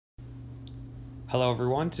Hello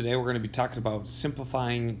everyone, today we're going to be talking about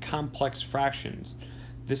simplifying complex fractions.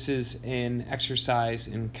 This is an exercise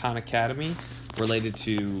in Khan Academy related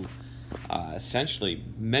to essentially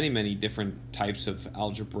many different types of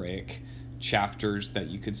algebraic chapters that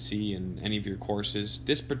you could see in any of your courses.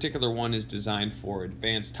 This particular one is designed for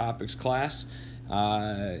advanced topics class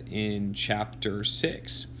in chapter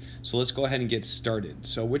 6. So let's go ahead and get started.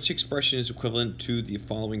 So which expression is equivalent to the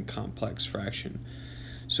following complex fraction?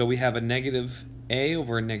 So we have a negative a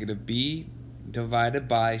over a negative b divided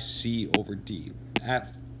by c over d.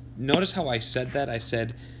 Notice how I said that? I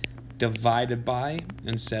said divided by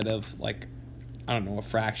instead of, like, I don't know, a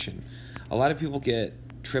fraction. A lot of people get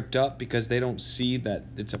tripped up because they don't see that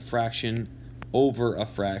it's a fraction over a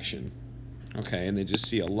fraction. Okay, and they just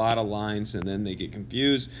see a lot of lines and then they get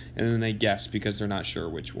confused and then they guess because they're not sure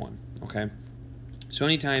which one. Okay, so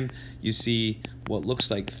anytime you see what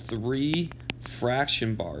looks like 3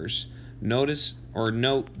 fraction bars,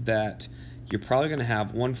 note that you're probably going to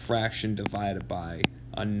have one fraction divided by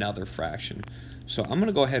another fraction. So I'm going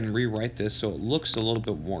to go ahead and rewrite this so it looks a little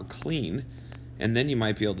bit more clean, and then you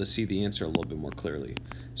might be able to see the answer a little bit more clearly.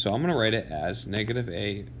 So I'm going to write it as negative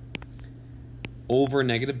a over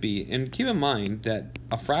negative b, and keep in mind that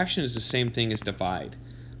a fraction is the same thing as divide.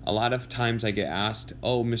 A lot of times I get asked,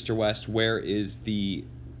 oh, Mr. West, where is the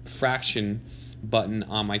fraction button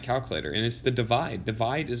on my calculator? And it's the divide.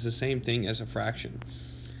 Divide is the same thing as a fraction.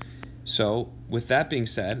 So with that being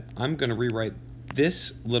said, I'm going to rewrite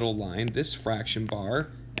this little line, this fraction bar,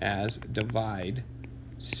 as divide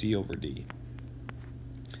c over d.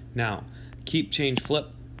 Now, keep, change, flip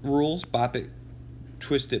rules, bop it,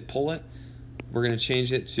 twist it, pull it. We're going to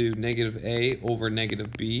change it to negative a over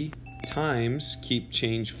negative b times keep,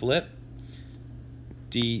 change, flip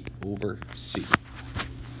d over c.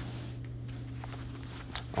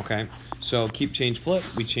 Okay, so keep, change, flip,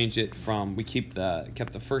 we change it from,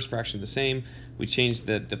 kept the first fraction the same, we changed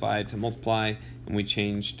the divide to multiply, and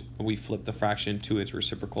we flipped the fraction to its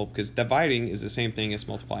reciprocal, because dividing is the same thing as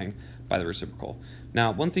multiplying by the reciprocal.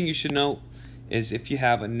 Now, one thing you should note is if you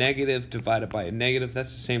have a negative divided by a negative,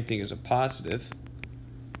 that's the same thing as a positive.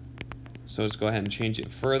 So let's go ahead and change it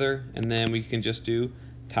further, and then we can just do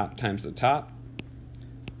top times the top,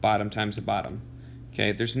 bottom times the bottom.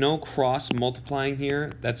 Okay, there's no cross multiplying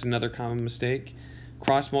here. That's another common mistake.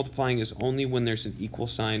 Cross multiplying is only when there's an equal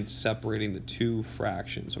sign separating the two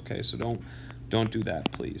fractions. Okay, so don't do that,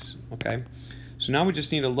 please. Okay, so now we just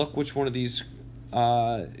need to look which one of these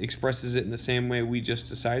expresses it in the same way we just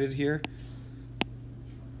decided here.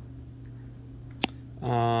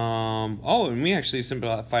 Oh, and we actually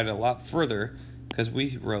simplified it a lot further because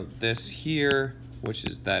we wrote this here, which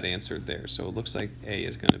is that answer there. So it looks like A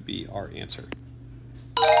is going to be our answer.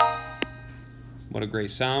 What a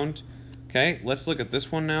great sound. Okay, let's look at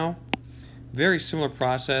this one now. Very similar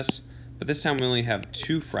process, but this time we only have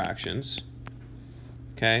 2 fractions.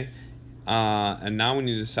 Okay, and now we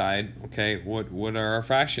need to decide, okay, what are our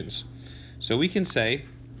fractions? So we can say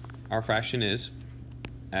our fraction is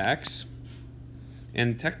x,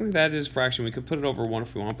 and technically that is a fraction. We could put it over 1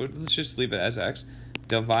 if we want, but let's just leave it as x,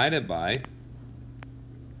 divided by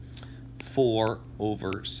 4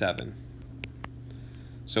 over 7.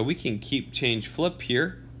 So we can keep, change, flip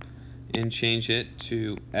here and change it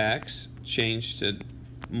to x, change to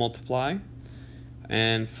multiply,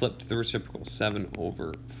 and flip to the reciprocal, 7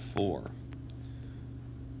 over 4.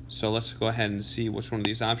 So let's go ahead and see which one of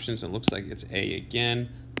these options. It looks like it's A again.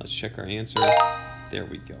 Let's check our answer. There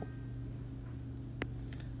we go.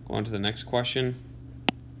 Go on to the next question.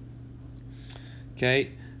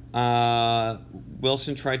 Okay.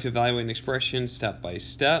 Wilson tried to evaluate an expression step by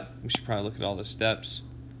step. We should probably look at all the steps.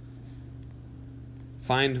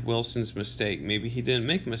 Find Wilson's mistake. Maybe he didn't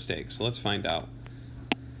make a mistake, so let's find out.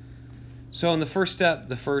 So in the first step,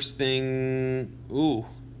 the first thing,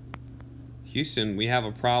 Houston, we have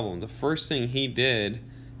a problem. The first thing he did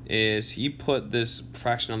is he put this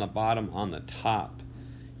fraction on the bottom on the top.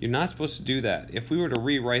 You're not supposed to do that. If we were to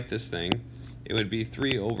rewrite this thing, it would be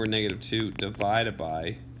 3 over negative 2 divided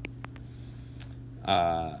by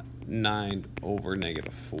 9 over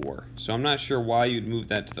negative 4. So I'm not sure why you'd move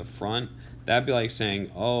that to the front. That'd be like saying,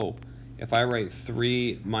 oh, if I write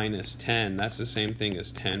 3 minus 10, that's the same thing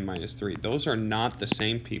as 10 minus 3. Those are not the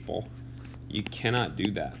same, people. You cannot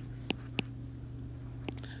do that.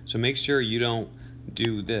 So make sure you don't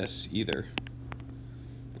do this either.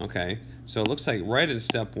 Okay, so it looks like right in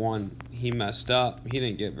step 1, he messed up. He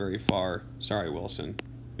didn't get very far. Sorry, Wilson.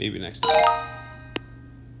 Maybe next time.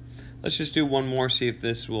 Let's just do one more, see if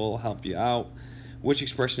this will help you out. Which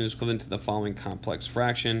expression is equivalent to the following complex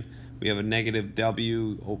fraction? We have a negative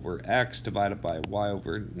w over x divided by y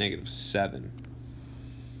over negative 7.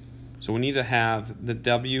 So we need to have the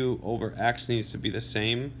w over x needs to be the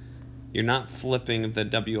same. You're not flipping the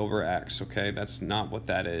w over x, okay? That's not what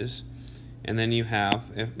that is. And then you have,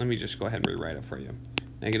 let me just go ahead and rewrite it for you.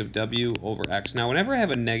 Negative w over x. Now, whenever I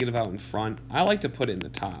have a negative out in front, I like to put it in the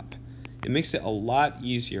top. It makes it a lot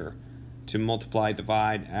easier to multiply,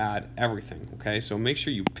 divide, add, everything, okay? So make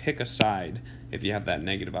sure you pick a side if you have that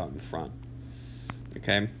negative out in front,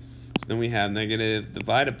 okay? So then we have negative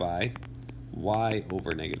divided by y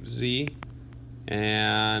over negative z,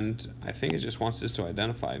 and I think it just wants this to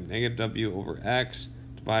identify negative w over x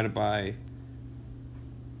divided by,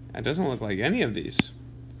 it doesn't look like any of these.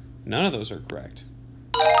 None of those are correct,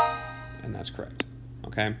 and that's correct,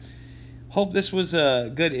 okay? Hope this was a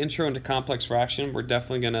good intro into complex fraction. We're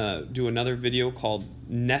definitely going to do another video called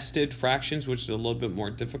nested fractions, which is a little bit more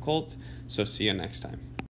difficult, so see you next time.